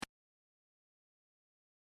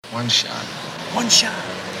One shot. One shot.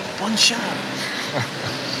 One shot.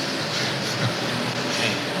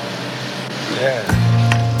 Hey. Yeah.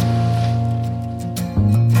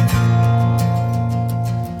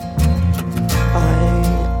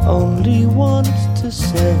 I only want to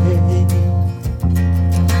say,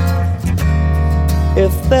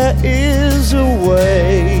 if there is a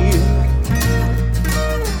way,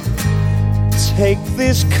 take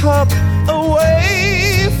this cup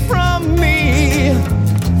away from me,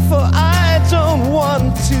 for I don't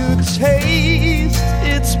want to taste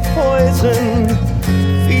its poison,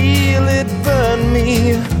 feel it burn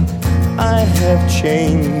me. I have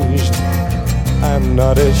changed, I'm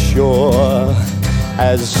not as sure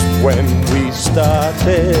as when we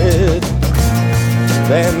started.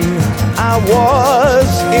 Then I was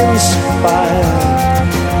inspired,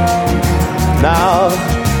 now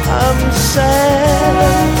I'm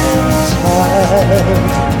sad and tired.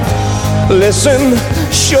 Listen,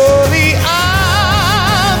 surely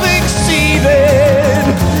I've exceeded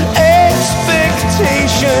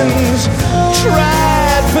expectations.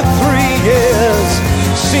 Tried for 3 years,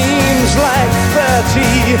 seems like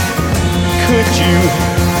 30. Could you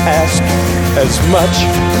ask as much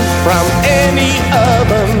from any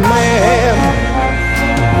other man?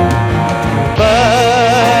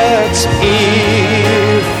 But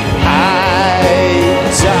if I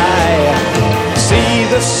die, see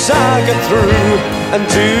the saga through and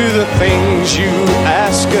do the things you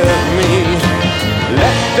ask of me.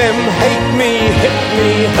 Let them hate me, hit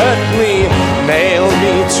me, hurt me, nail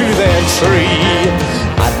me to their tree.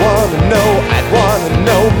 I'd wanna know,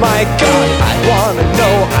 my God. I'd wanna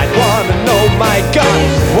know, my God.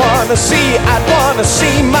 I'd wanna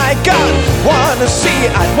see, my God.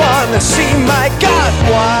 I'd wanna see, my God.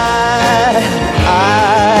 Why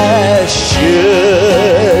I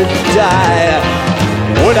should die?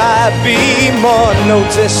 Would I be more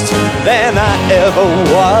noticed than I ever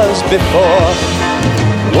was before?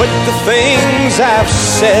 Would the things I've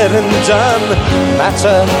said and done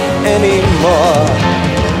matter anymore?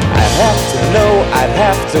 I'd have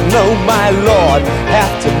to know, my Lord. I'd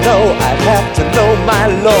have to know, my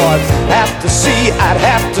Lord. I'd have to see,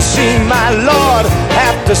 my Lord. I'd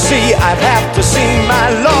have to see, my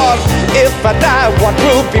Lord. If I die, what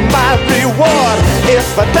will be my reward?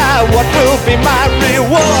 If I die, what will be my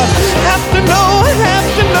reward? Have to know,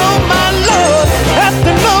 my Lord. Have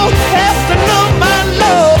to know, my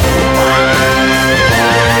Lord.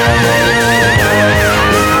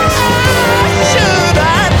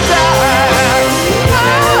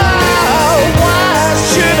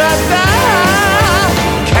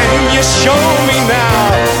 Show me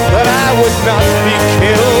now that I would not be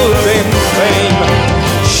killed in vain.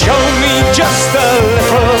 Show me just a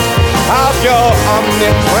little of your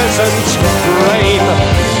omnipresent brain.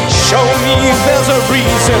 Show me there's a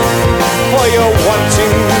reason for your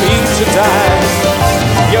wanting me to die.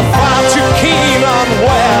 You're far too keen on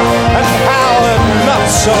where and how and not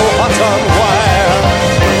so hot on where.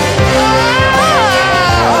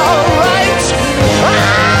 All right.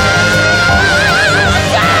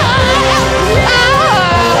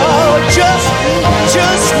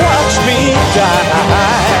 Just watch me die.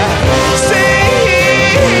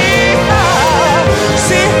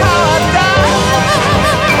 See how I die.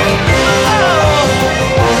 Oh,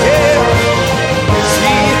 yeah.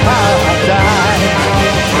 See how I die.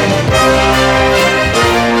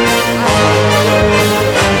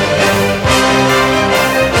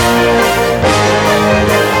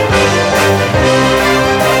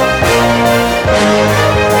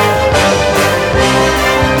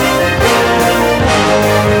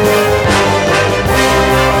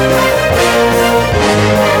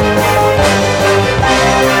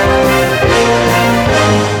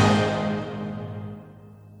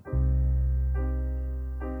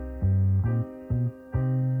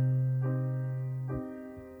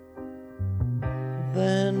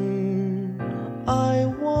 Then I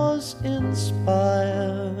was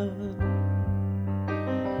inspired.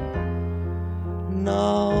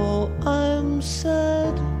 Now I'm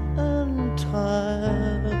sad and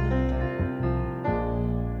tired.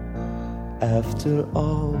 After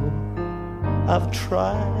all I've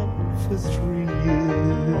tried for 3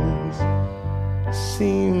 years,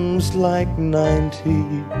 seems like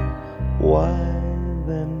 90. Why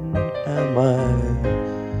then am I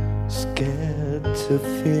scared to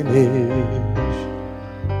finish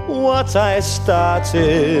what I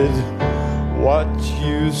started? What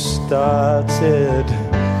you started,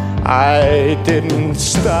 I didn't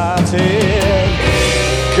start it.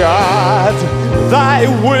 God, thy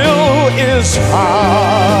will is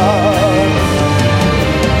hard,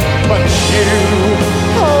 but you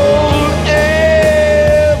hold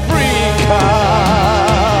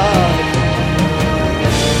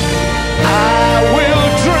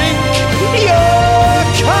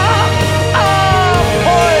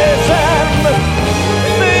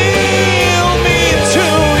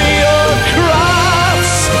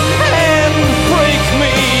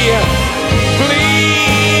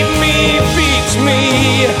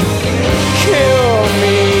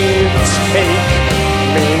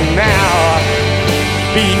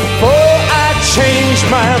before I change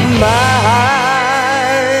my mind.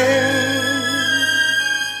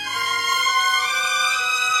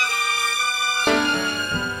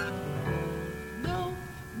 No,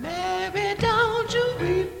 Mary, don't you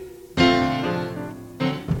weep.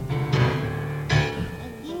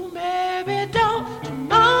 Oh, Mary, don't you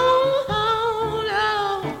moan,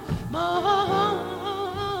 oh, moan,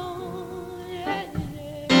 yeah,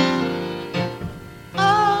 yeah.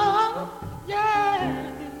 Oh, yeah,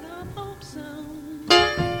 and I hope so.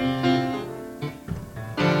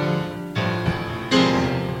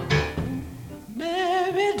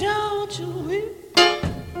 Mary, don't you weep.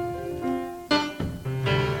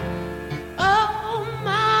 Oh,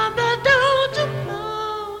 mother, don't you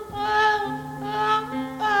moan,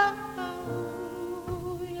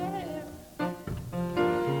 oh, yeah.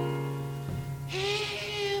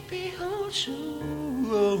 He'll be home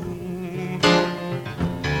soon.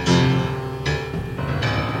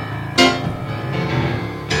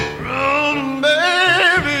 Oh,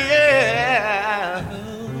 baby, yeah.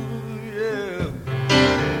 Yeah.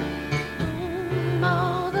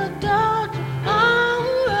 Mother, don't you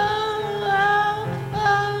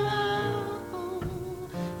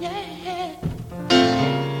yeah.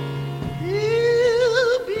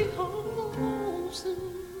 He'll be home soon.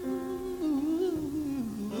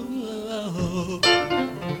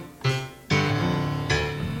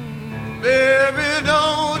 Baby,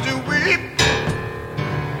 don't you weep.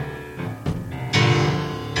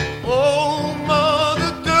 Oh,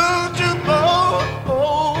 mother, don't you mourn.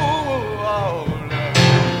 Oh,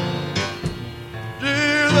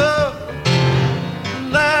 Jesus,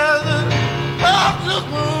 Lazarus, help the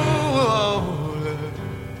moon.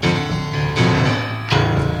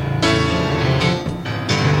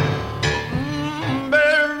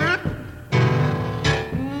 Mary,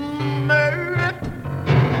 Mary,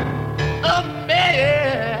 oh, Mary.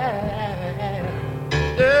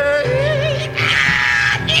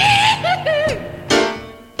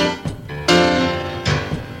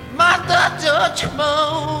 Mother, don't you moan.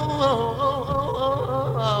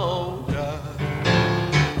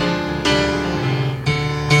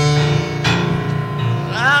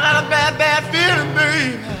 I got a bad, bad feeling,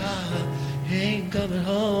 baby. He ain't coming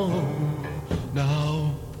home,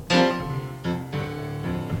 no.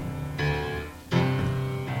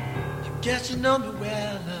 I guess you know me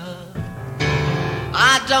well.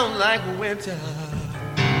 I don't like winter.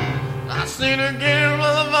 I seen her get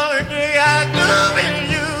motherfucker kick. I do when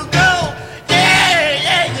you go. Yeah,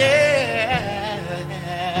 yeah,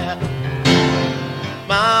 yeah.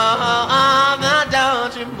 Mama,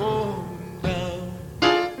 don't you move now.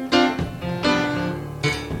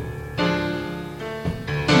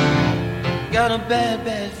 Got a bad,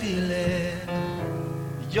 bad feeling.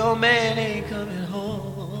 Your man ain't coming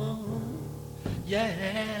home.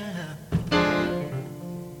 Yeah.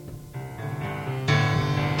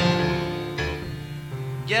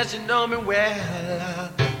 Guess you know me well.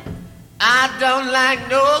 I don't like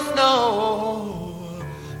no snow,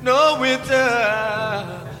 no winter,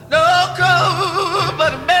 no cold,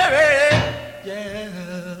 but Mary,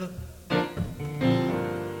 yeah.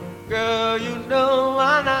 Girl, you know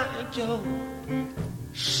I like you,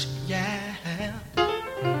 yeah.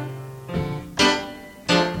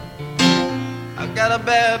 I got a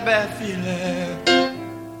bad, bad feeling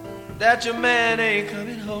that your man ain't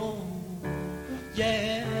coming home.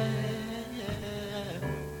 Yeah,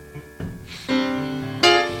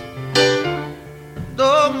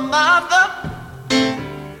 oh, mother,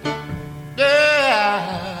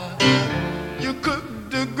 yeah, you cook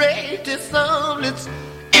the greatest omelets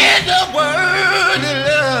in the world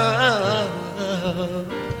of love.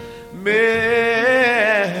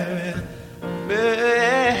 Mary,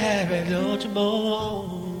 Mary, don't you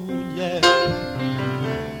moan, yeah.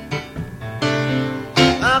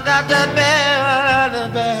 I got that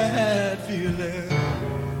bad feeling.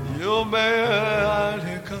 Your man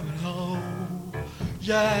ain't coming home.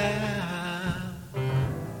 Yeah.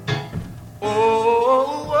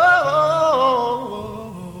 Oh, oh,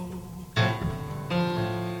 oh.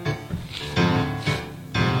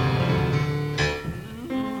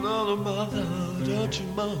 Little mother, don't you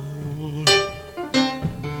moan.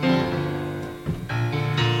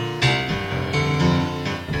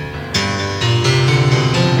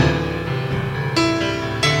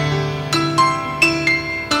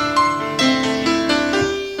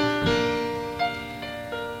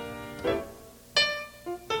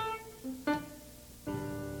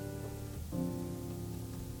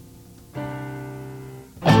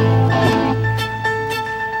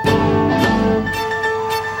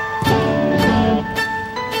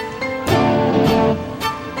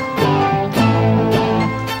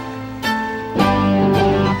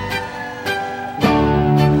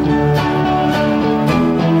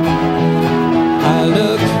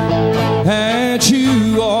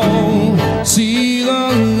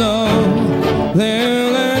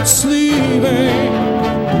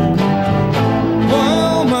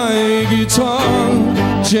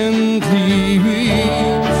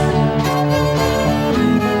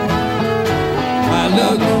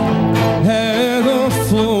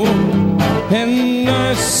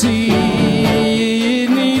 sea, it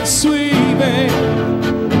needs sweeping.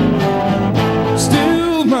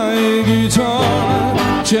 Still my guitar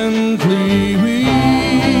gently weeps.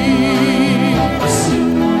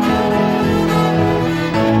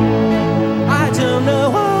 I don't know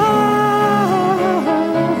why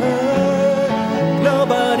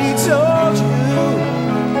nobody told you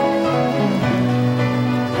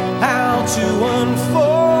how to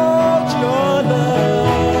unfold your love.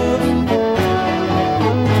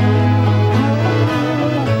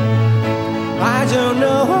 I don't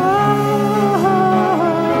know how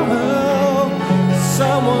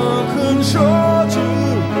someone controlled you.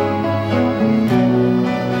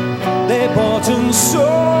 They bought and sold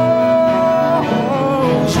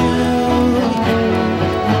you.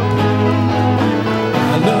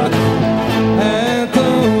 I look at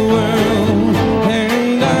the world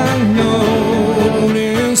and I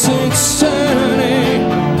notice it's turning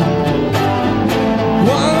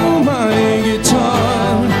while my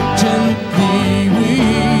guitar gently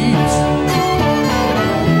weeps.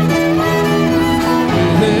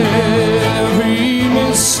 With every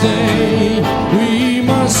mistake we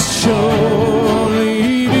must surely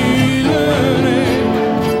be learning.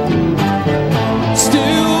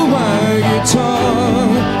 Still my guitar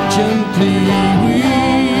gently weeps.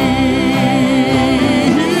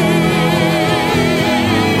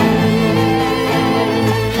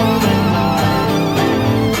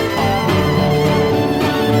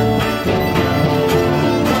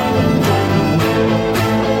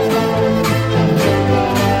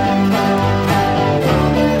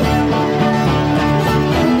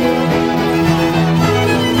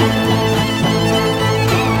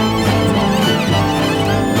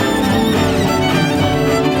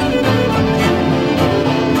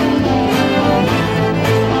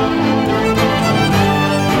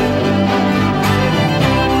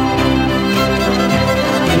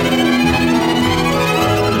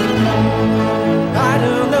 I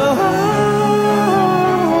don't know how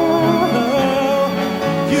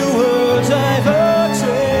you were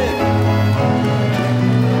diverted.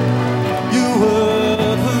 You were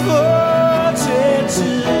perverted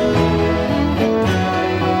too.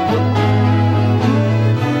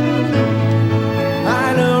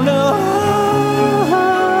 I don't know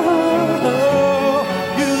how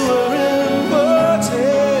you were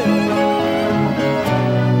inverted.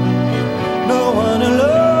 No one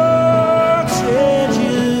alerted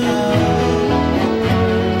you.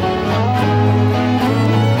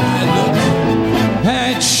 I look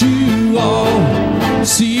at you all,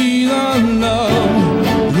 see the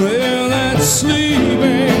love well that's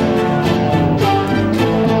sleeping,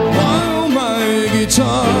 while my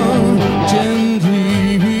guitar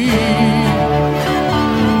gently weeps.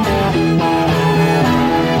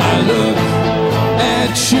 I look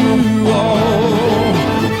at you all,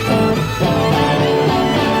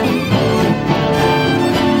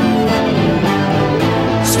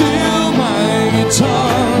 still my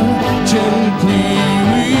guitar gently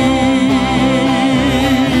weeps.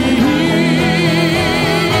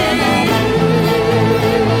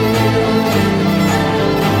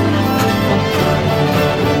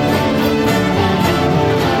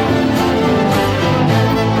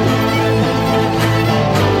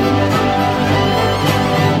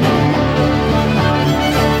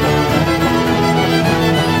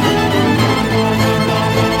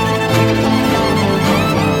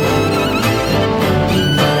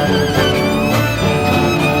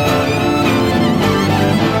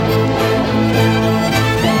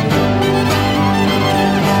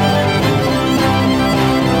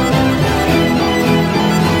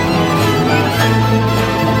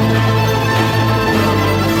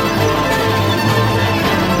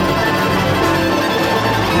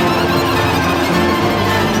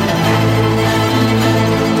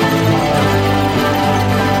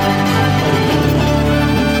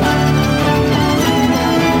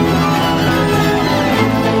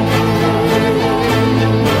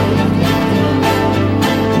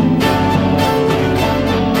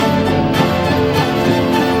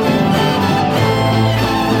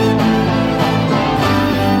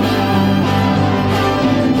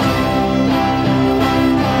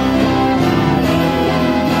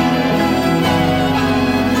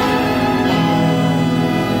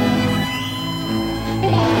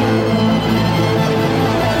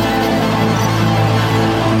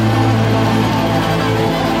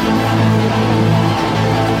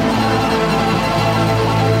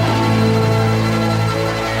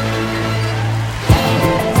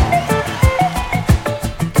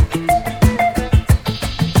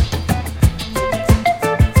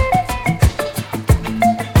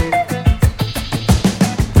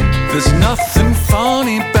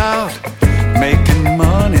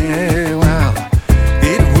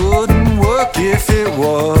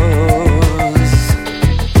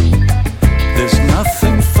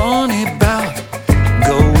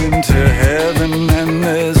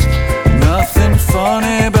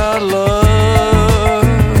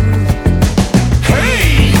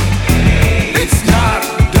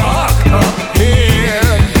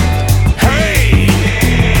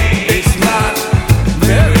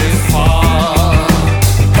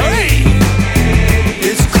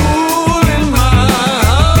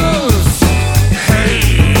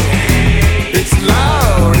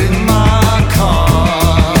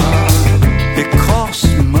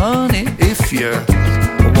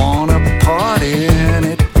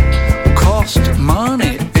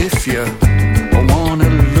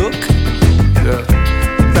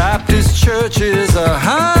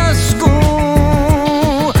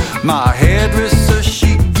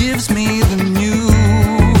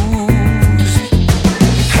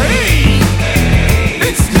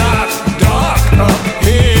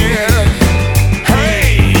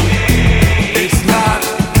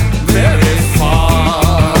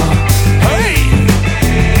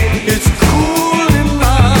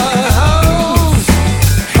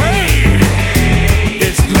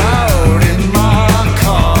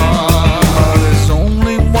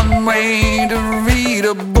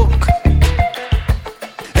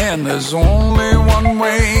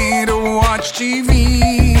 watch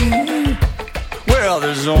TV. Well,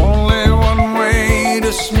 there's only one way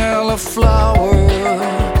to smell a flower,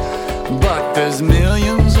 but there's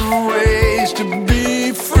millions of ways to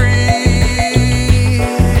be free.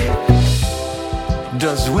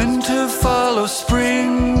 Does winter follow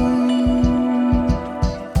spring,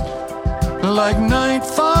 like night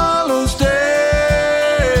follows day?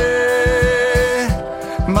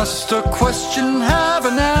 Must a question have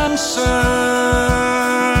an answer?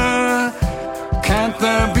 Can't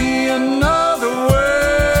there be another way?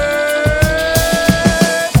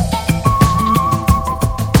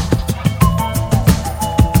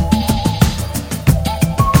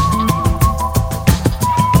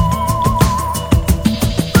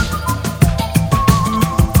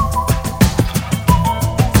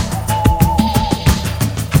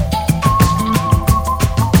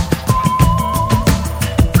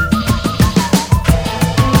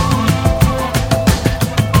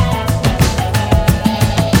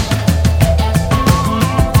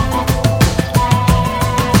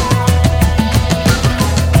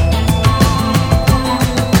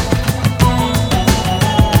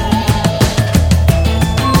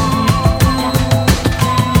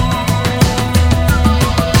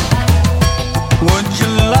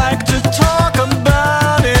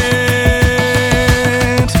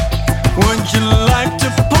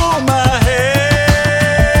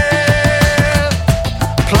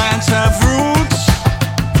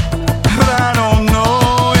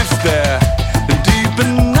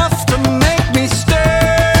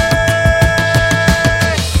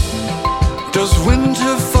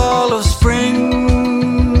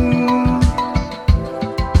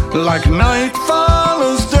 Like night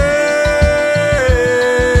follows day,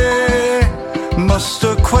 must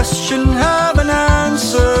a question have an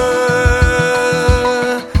answer?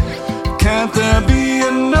 Can't there be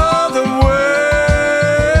another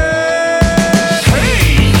way?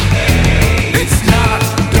 Hey, it's not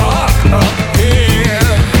dark up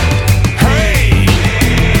here. Hey,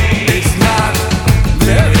 it's not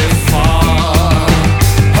very far.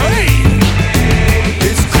 Hey,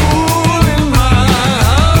 it's cool in my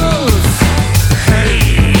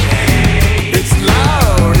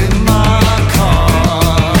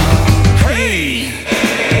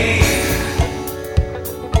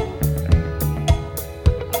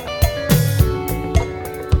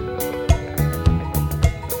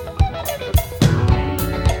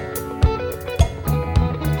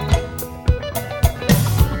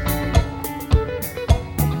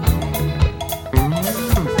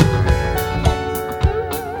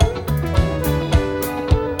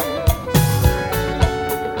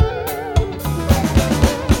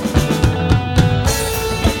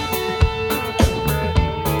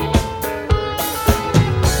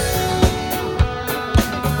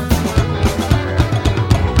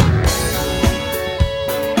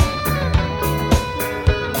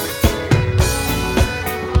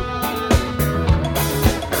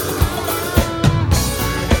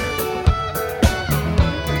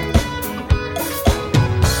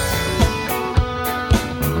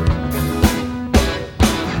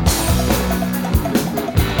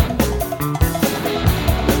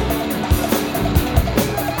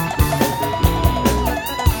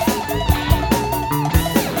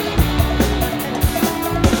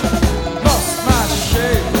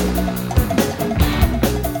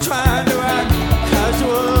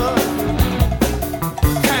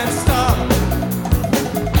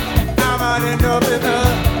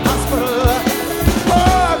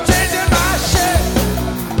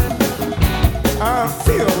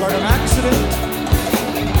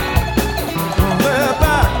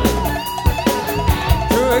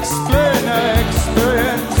explain our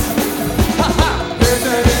experience. Yes,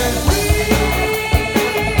 it is.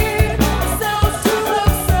 Sounds too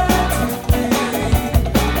absurd to be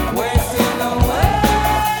wasting away.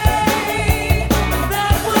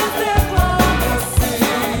 That was their policy.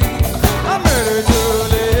 I'm ready to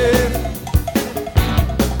live.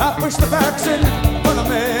 I push the facts in front of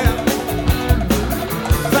me.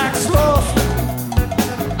 Facts lost.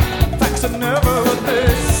 Facts are never what they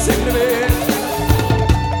seem to be.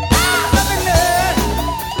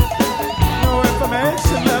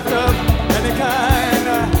 Left of any kind,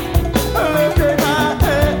 lifting my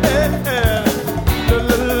head,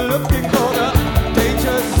 looking for the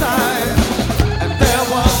danger sign. And there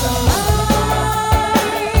was a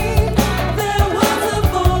line, there was a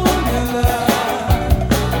formula,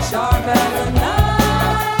 sharp as a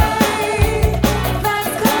knife.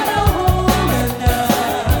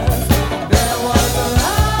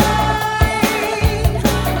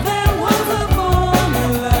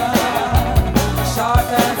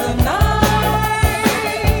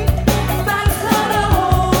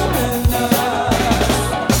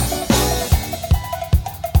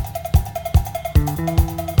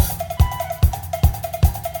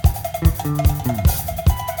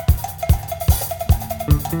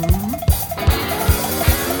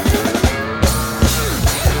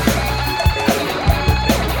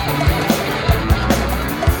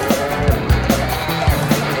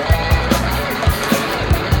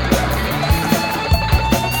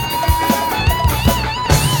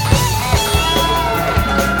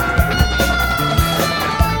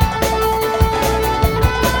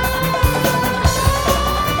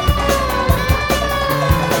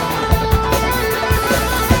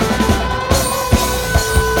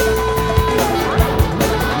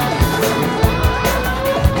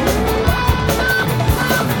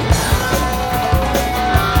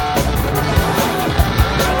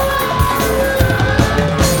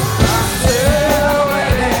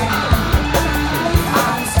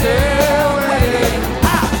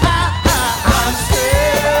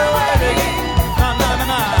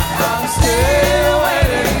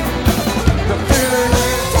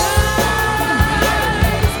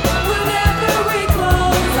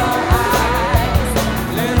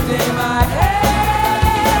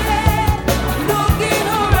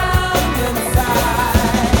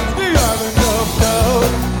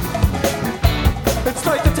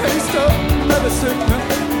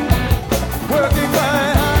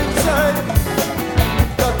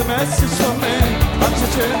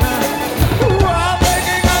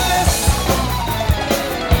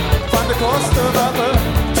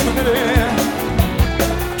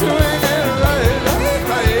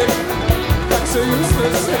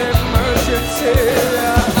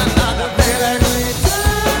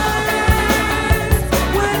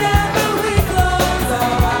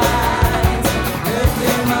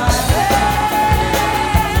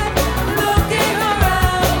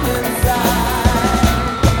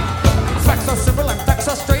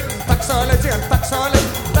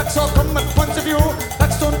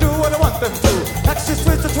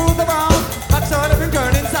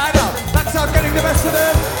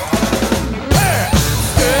 Oh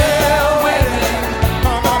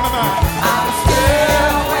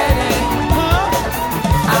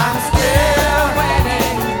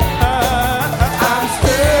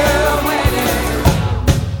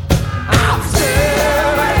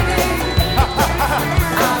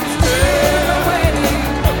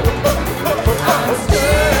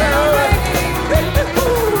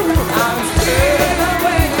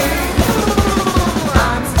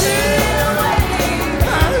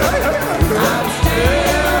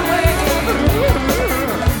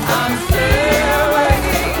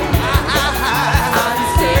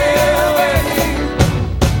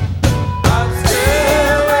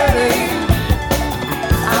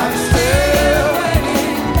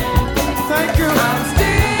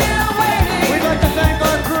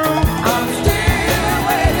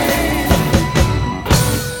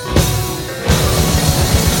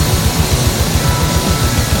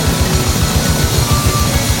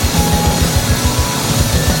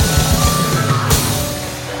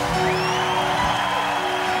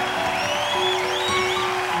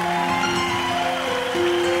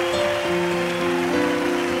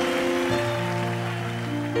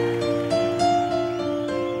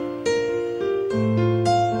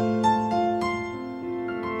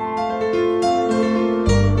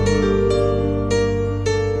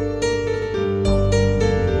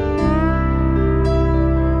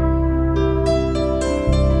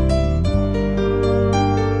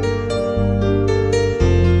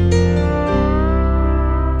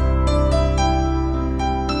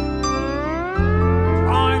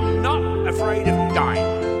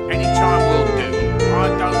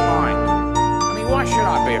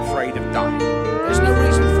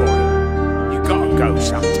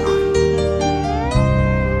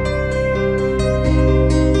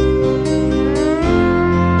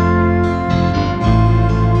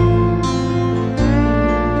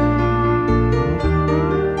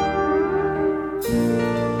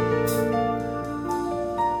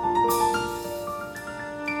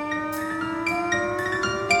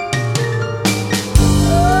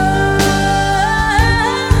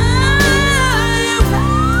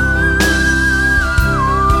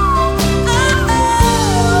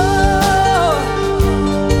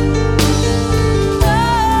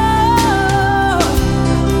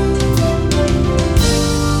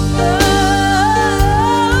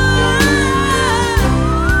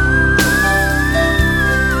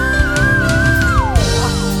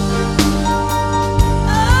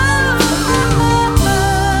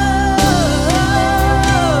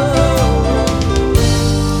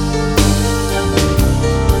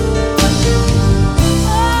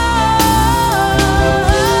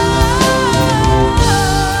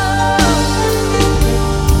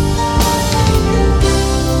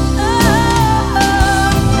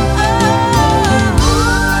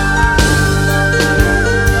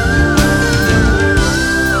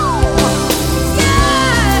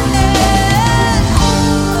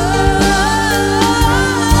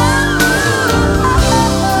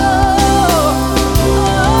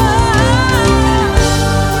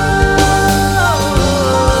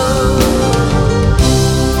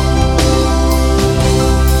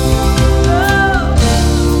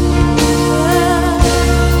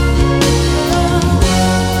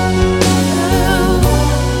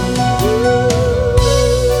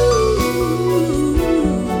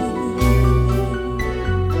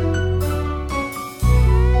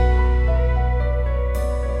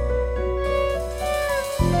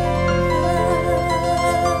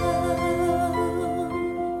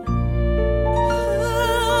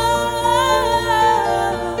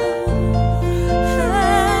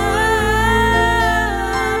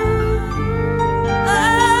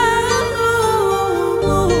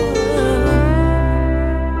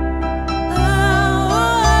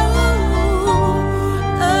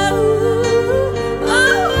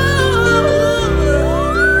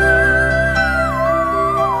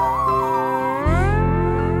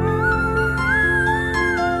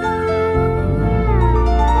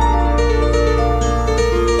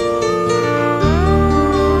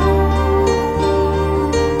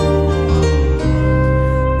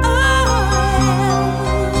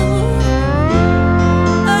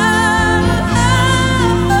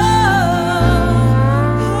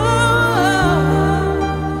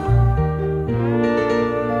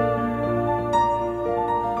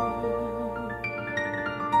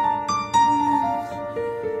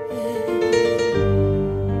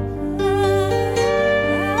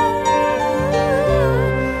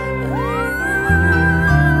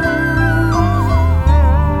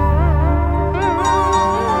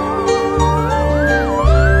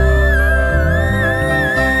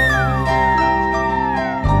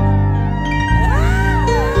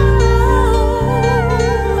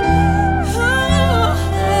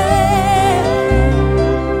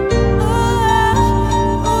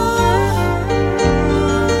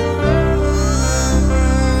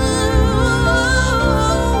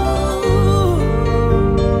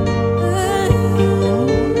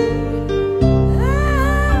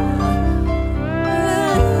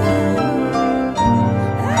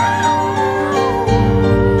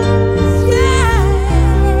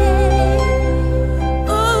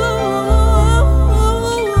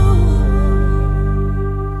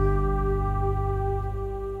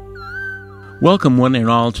Welcome one and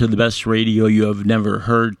all to the best radio you have never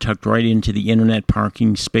heard, tucked right into the internet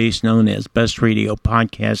parking space known as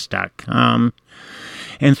bestradiopodcast.com.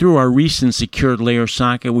 And through our recent secured layer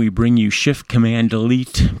socket, we bring you Shift Command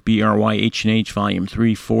Delete, BRYH&H Volume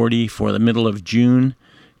 340 for the middle of June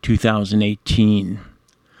 2018.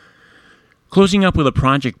 Closing up with a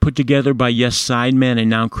project put together by Yes Sideman and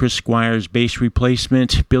now Chris Squire's bass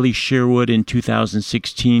replacement, Billy Sherwood in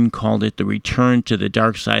 2016 called it The Return to the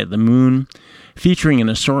Dark Side of the Moon, featuring an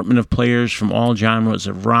assortment of players from all genres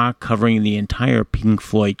of rock covering the entire Pink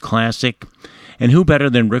Floyd classic. And who better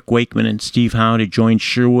than Rick Wakeman and Steve Howe to join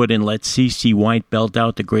Sherwood and let C.C. White belt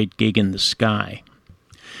out The Great Gig in the Sky.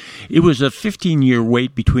 It was a 15-year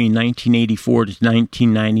wait between 1984 to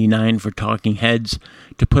 1999 for Talking Heads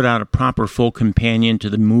to put out a proper full companion to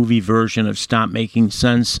the movie version of Stop Making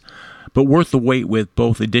Sense, but worth the wait with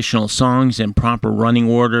both additional songs and proper running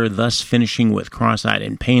order, thus finishing with Cross-Eyed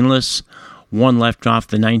and Painless, one left off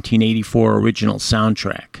the 1984 original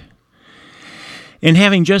soundtrack. And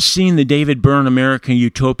having just seen the David Byrne American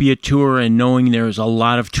Utopia tour and knowing there is a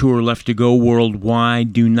lot of tour left to go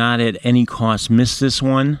worldwide, do not at any cost miss this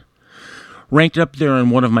one. Ranked up there in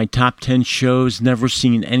one of my top 10 shows, never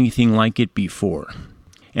seen anything like it before.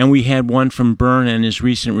 And we had one from Byrne and his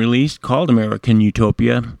recent release called American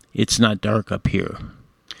Utopia, It's Not Dark Up Here.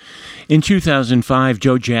 In 2005,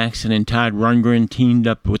 Joe Jackson and Todd Rundgren teamed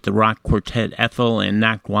up with the rock quartet Ethel and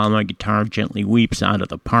knocked While My Guitar Gently Weeps out of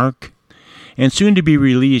the park. And soon to be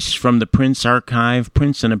released from the Prince archive,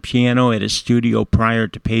 Prince on a Piano at his studio prior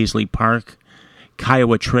to Paisley Park,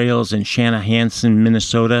 Kiowa Trails in Chanhassen,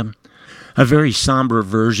 Minnesota, a very somber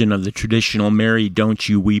version of the traditional Mary Don't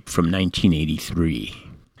You Weep from 1983.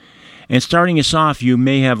 And starting us off, you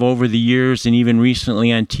may have over the years and even recently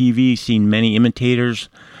on TV seen many imitators,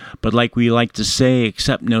 but like we like to say,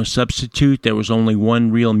 except no substitute, there was only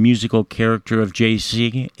one real musical character of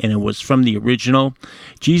JC, and it was from the original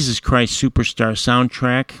Jesus Christ Superstar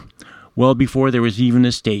soundtrack, well before there was even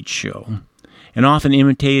a stage show. And often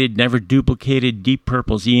imitated, never duplicated Deep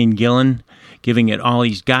Purple's Ian Gillan, giving it all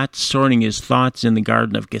he's got, sorting his thoughts in the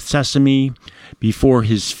Garden of Gethsemane before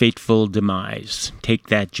his fateful demise. Take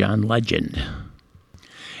that, John Legend.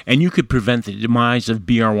 And you could prevent the demise of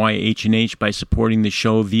BRYH&H by supporting the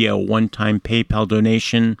show via a one-time PayPal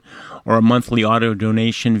donation or a monthly auto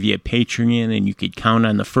donation via Patreon, and you could count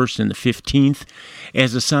on the 1st and the 15th.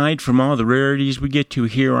 As aside from all the rarities we get to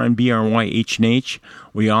here on BRYH&H,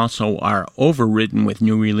 we also are overridden with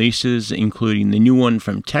new releases, including the new one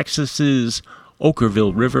from Texas's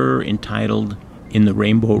Okkervil River entitled In the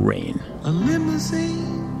Rainbow Rain. A limousine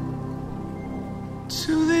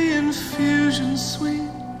to the infusion suite,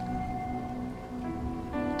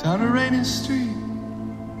 down a rainy street,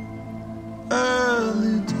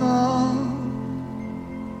 early dawn,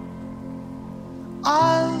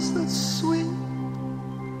 eyes that sweet,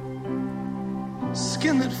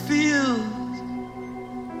 skin that feels,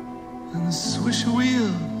 and the swish of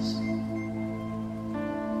wheels,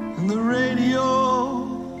 and the radio,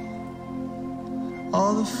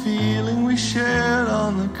 all the feeling we shared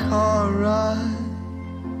on the car ride,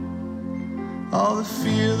 all the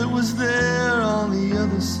fear that was there on the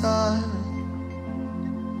other side,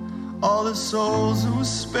 all the souls that were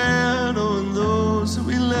spared, oh, and those that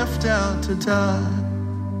we left out to die.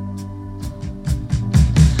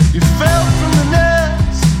 You fell from the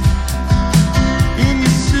nest in your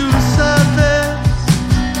suicide vest.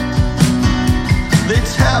 They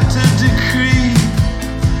tapped a decree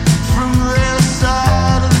from their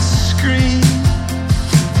side of the screen.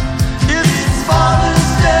 It's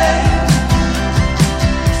Father's Day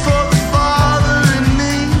for the father in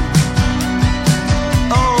me.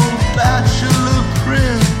 Oh, bachelor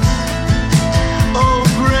prince, oh,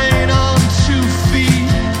 brain on 2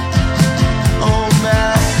 feet, oh,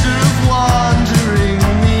 master of wine.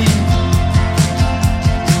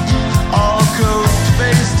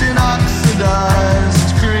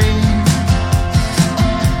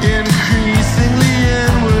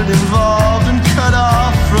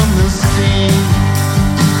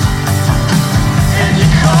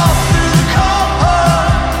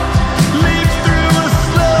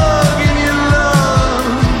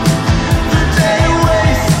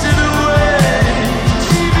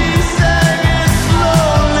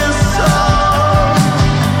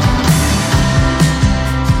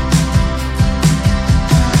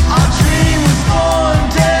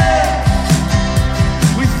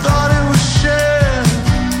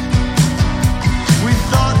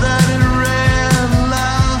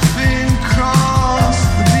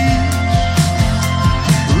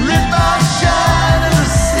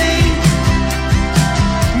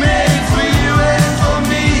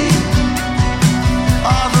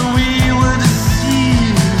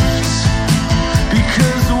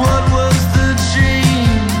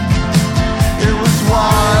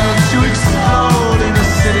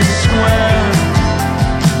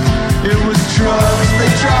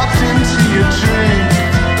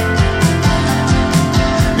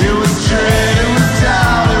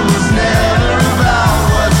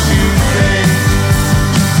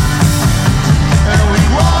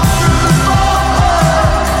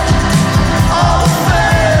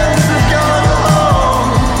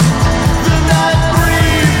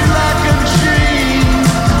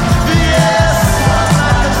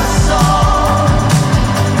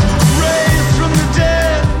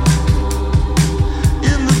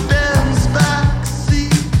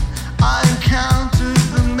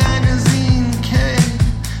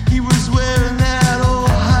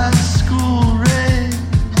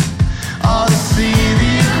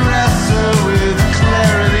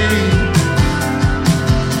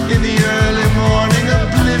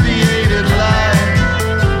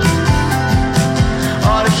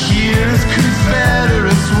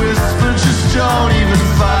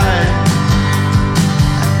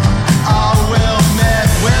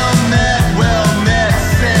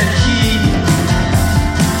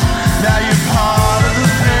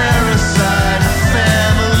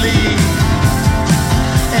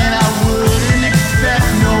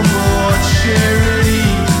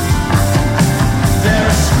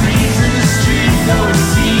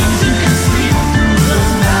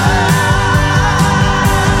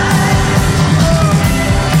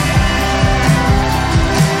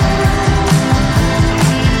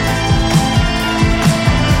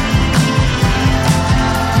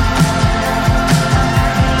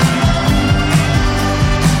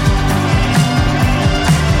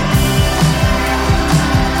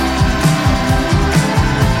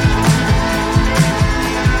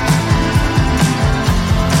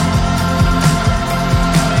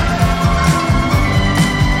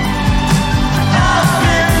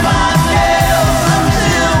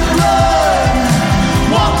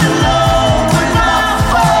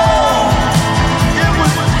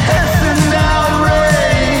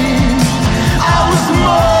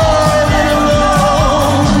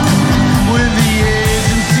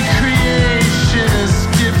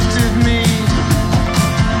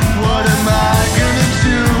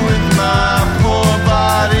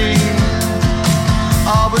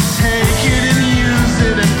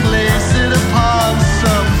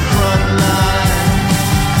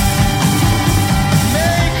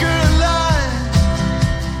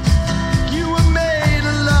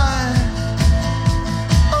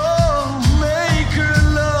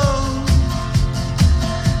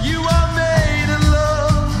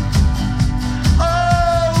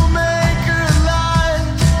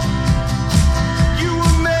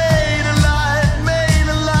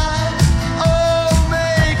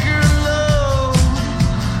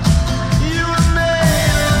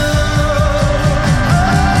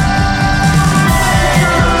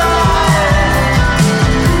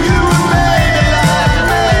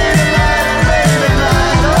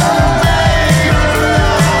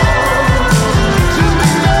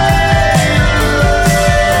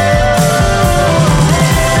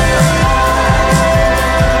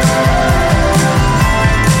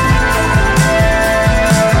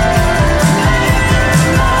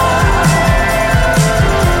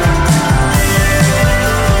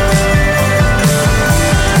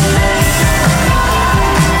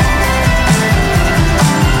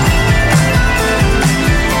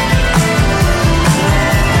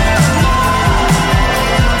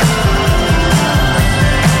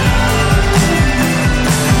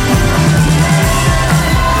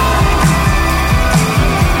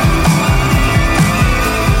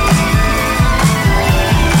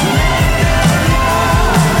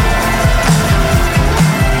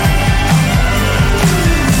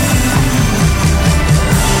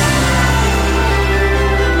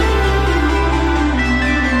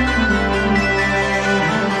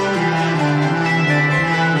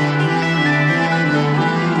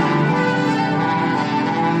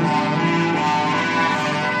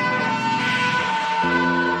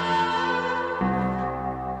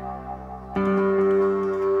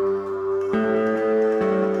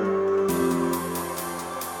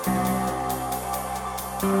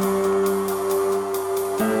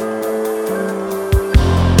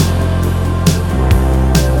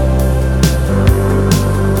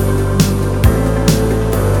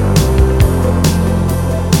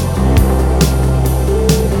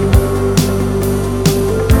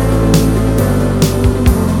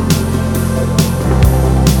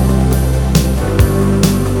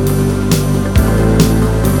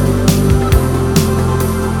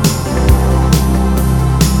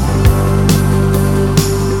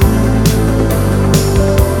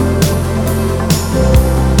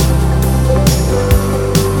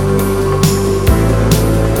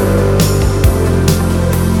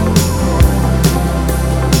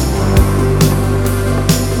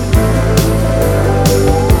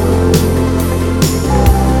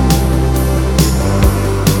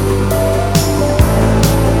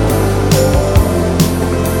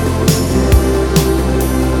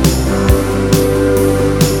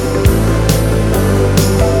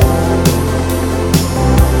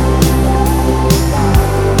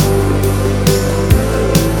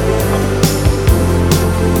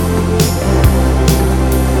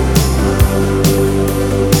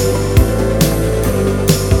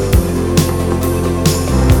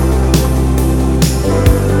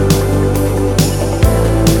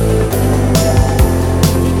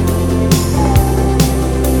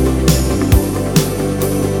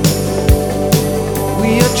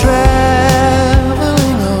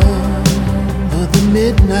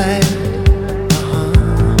 midnight.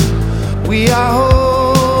 We are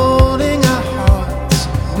holding our hearts,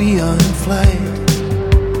 we are in flight.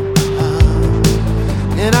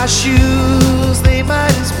 And our shoes, they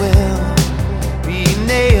might as well be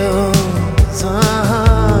nails.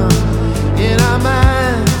 In our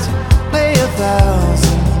minds, play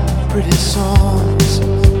 1,000 pretty songs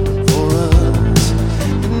for us.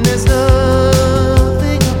 And there's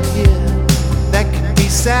nothing up here that can be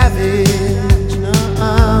savage.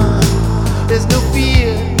 There's no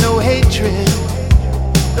fear, no hatred,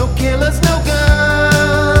 no killers, no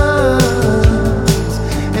guns.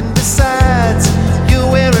 And besides, you're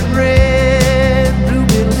wearing red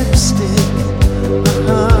ruby lipstick.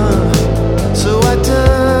 So I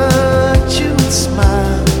touch you and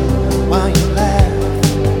smile while you laugh.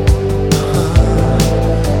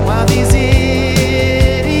 While these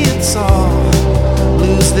idiots all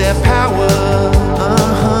lose their power.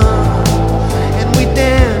 And we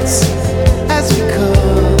dance as we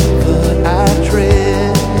cover our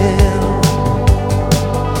trail.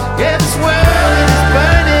 Yeah, this world is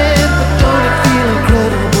burning, but don't it feel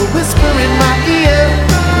incredible? Whisper in my ear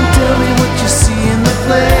and tell me what you see in the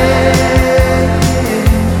flames.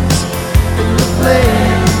 In the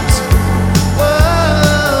flames.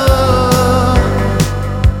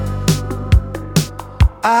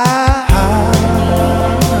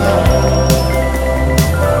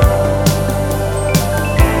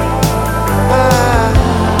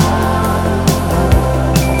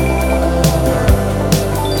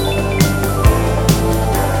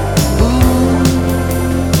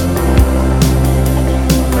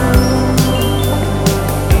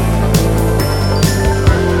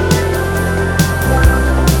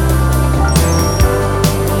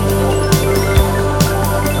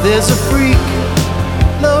 There's a freak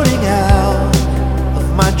loading out of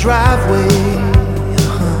my driveway.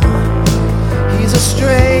 He's a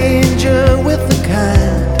stranger with a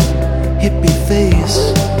kind hippie face.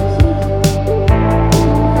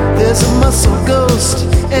 There's a muscle ghost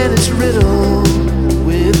and it's riddled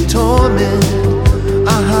with torment.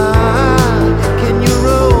 Can you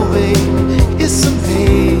roll, babe? Is some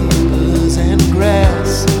papers and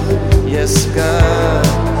grass? Yes, God.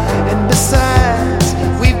 And besides,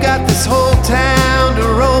 we've got this whole town to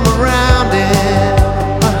roam around in.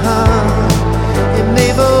 And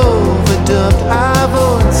they've overdubbed our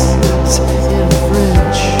voices in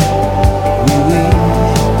French. Oui, oui.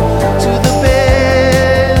 To the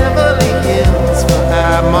Beverly Hills for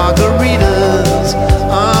our margaritas.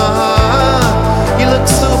 You look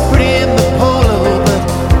so pretty in the polo, but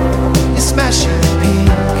you're smashing the pink.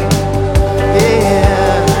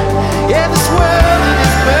 Yeah, yeah, this world it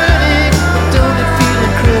is burning, but don't it feel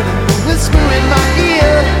incredible? Whisper in my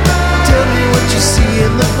ear, tell me what you see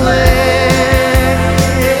in the flame,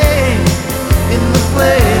 in the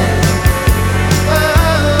flame.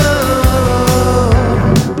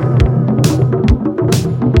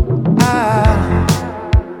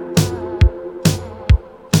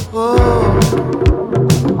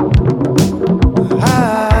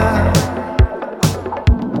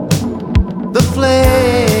 The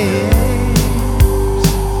flames,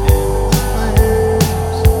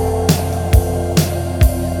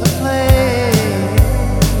 the flames,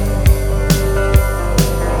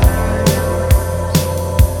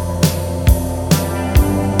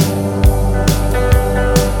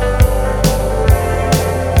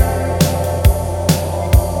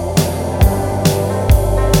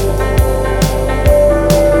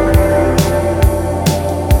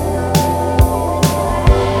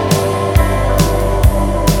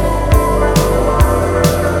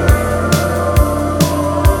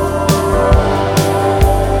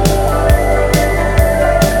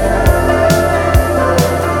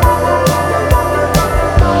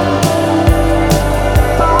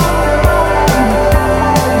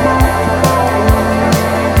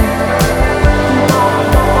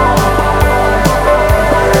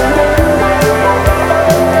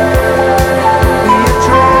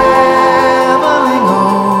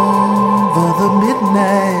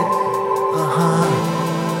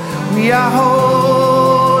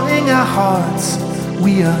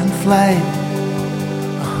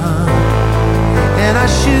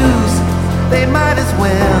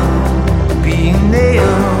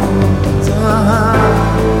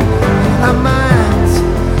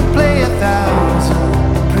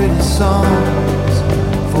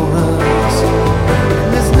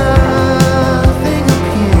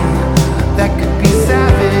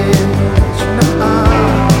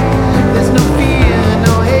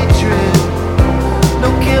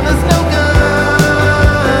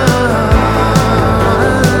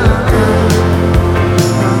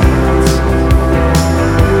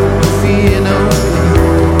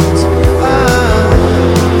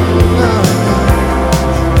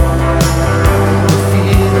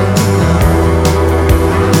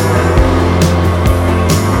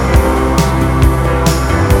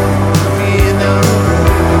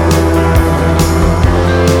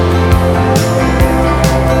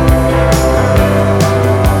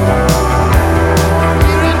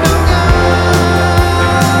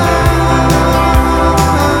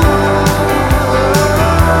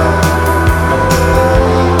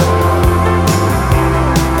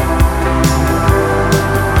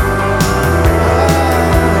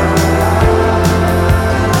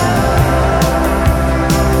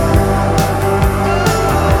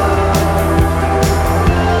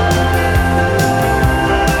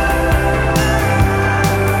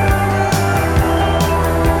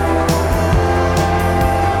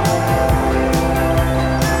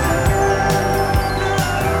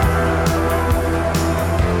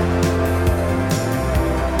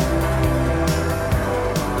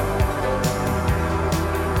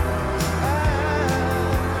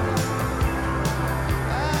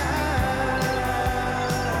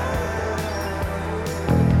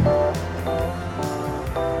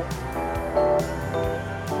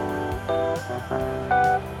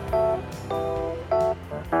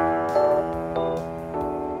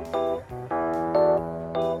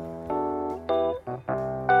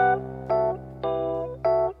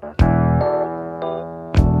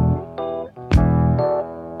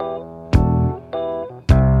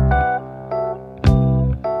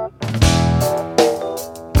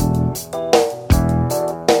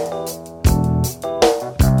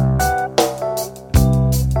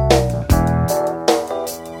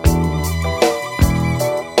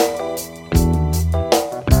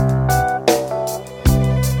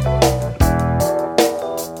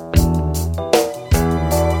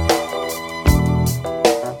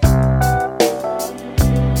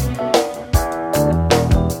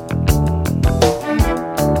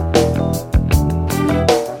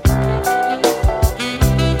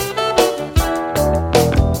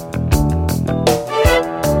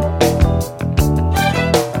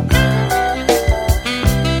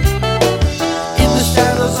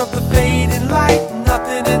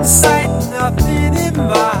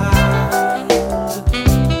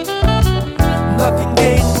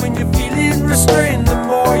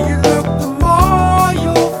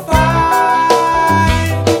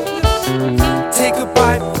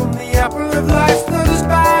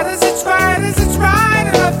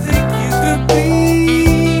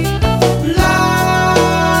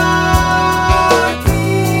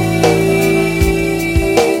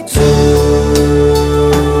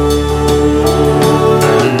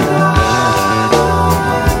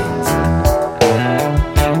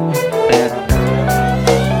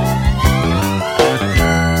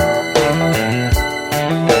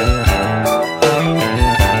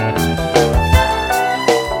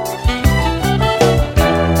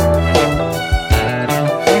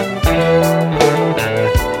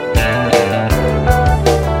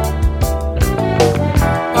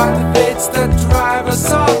 boats that drive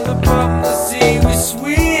us on upon the sea. We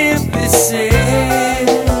swiftly sail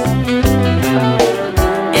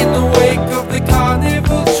in the wake of the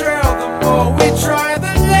carnival trail. The more we try,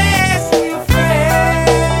 the less we fail.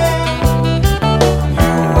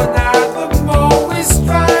 You and I, the more we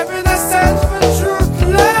strive in a search for truth,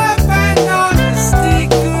 love, and honesty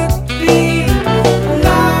could be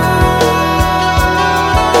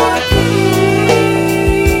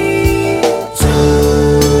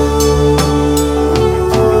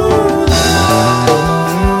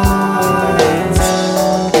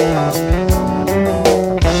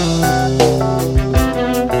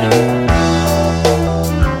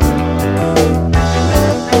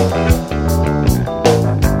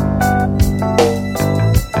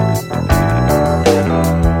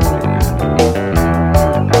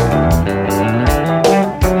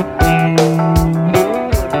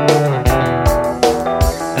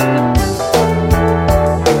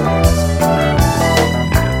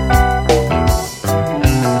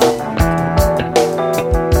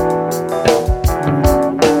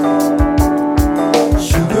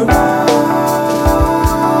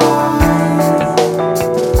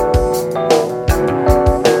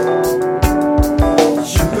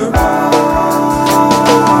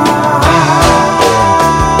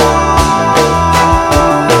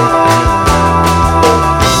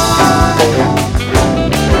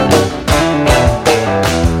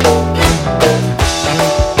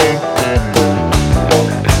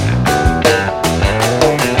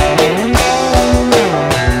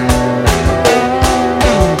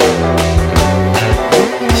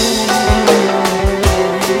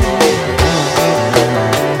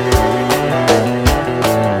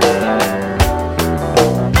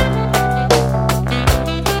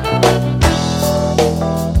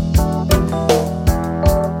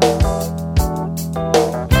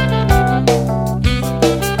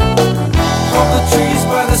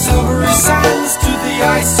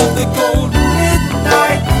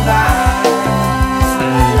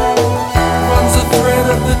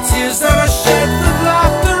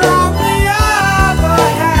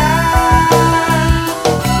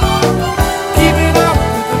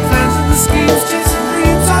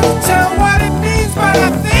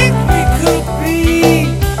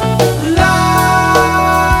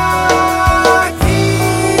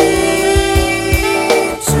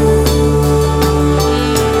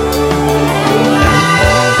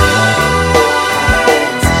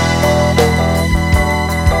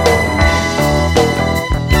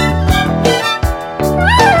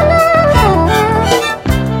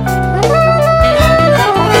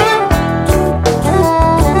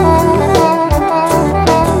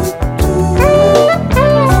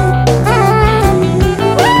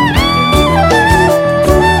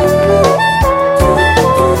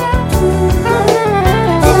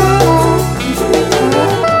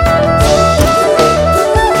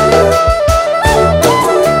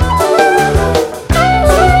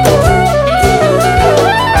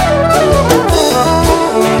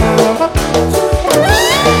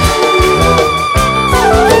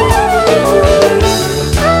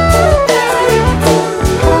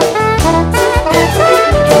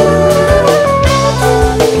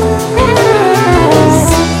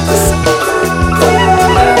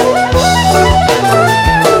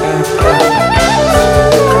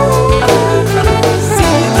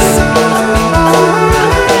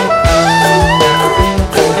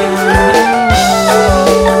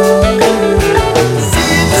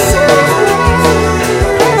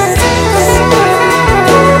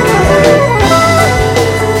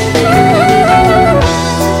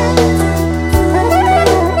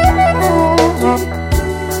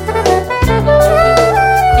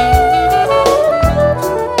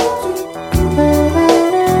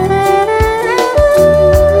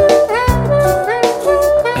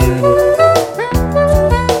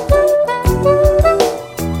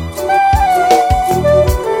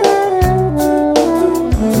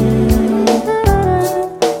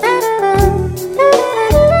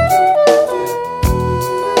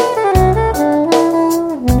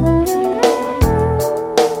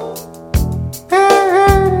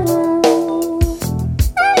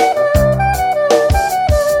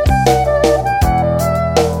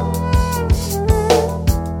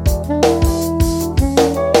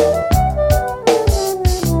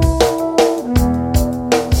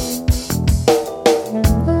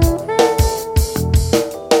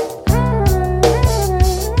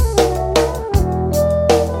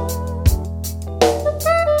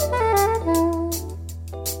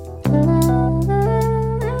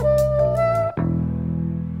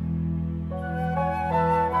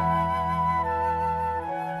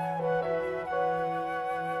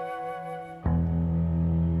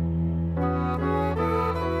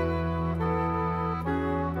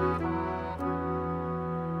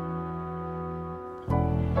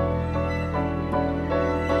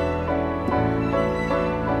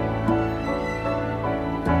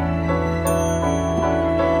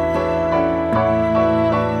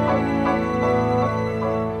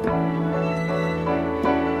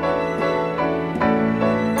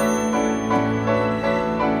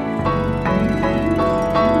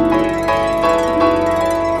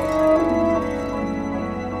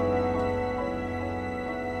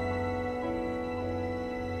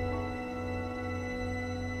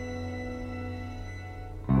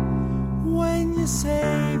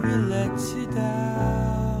day we let you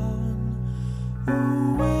down, who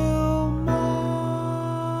will mind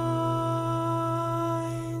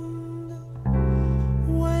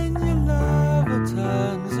when your lover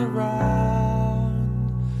turns around?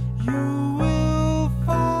 You will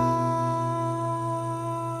find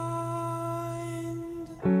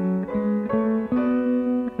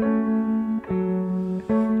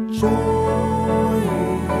joy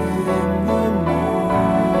in the morning,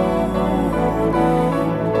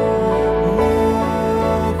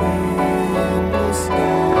 love in the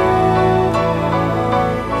stars,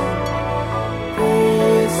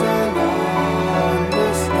 peace and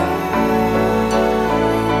understanding,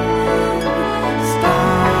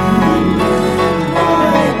 standing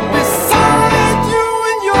right beside you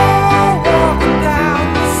when you're walking down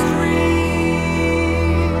the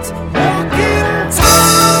street, walking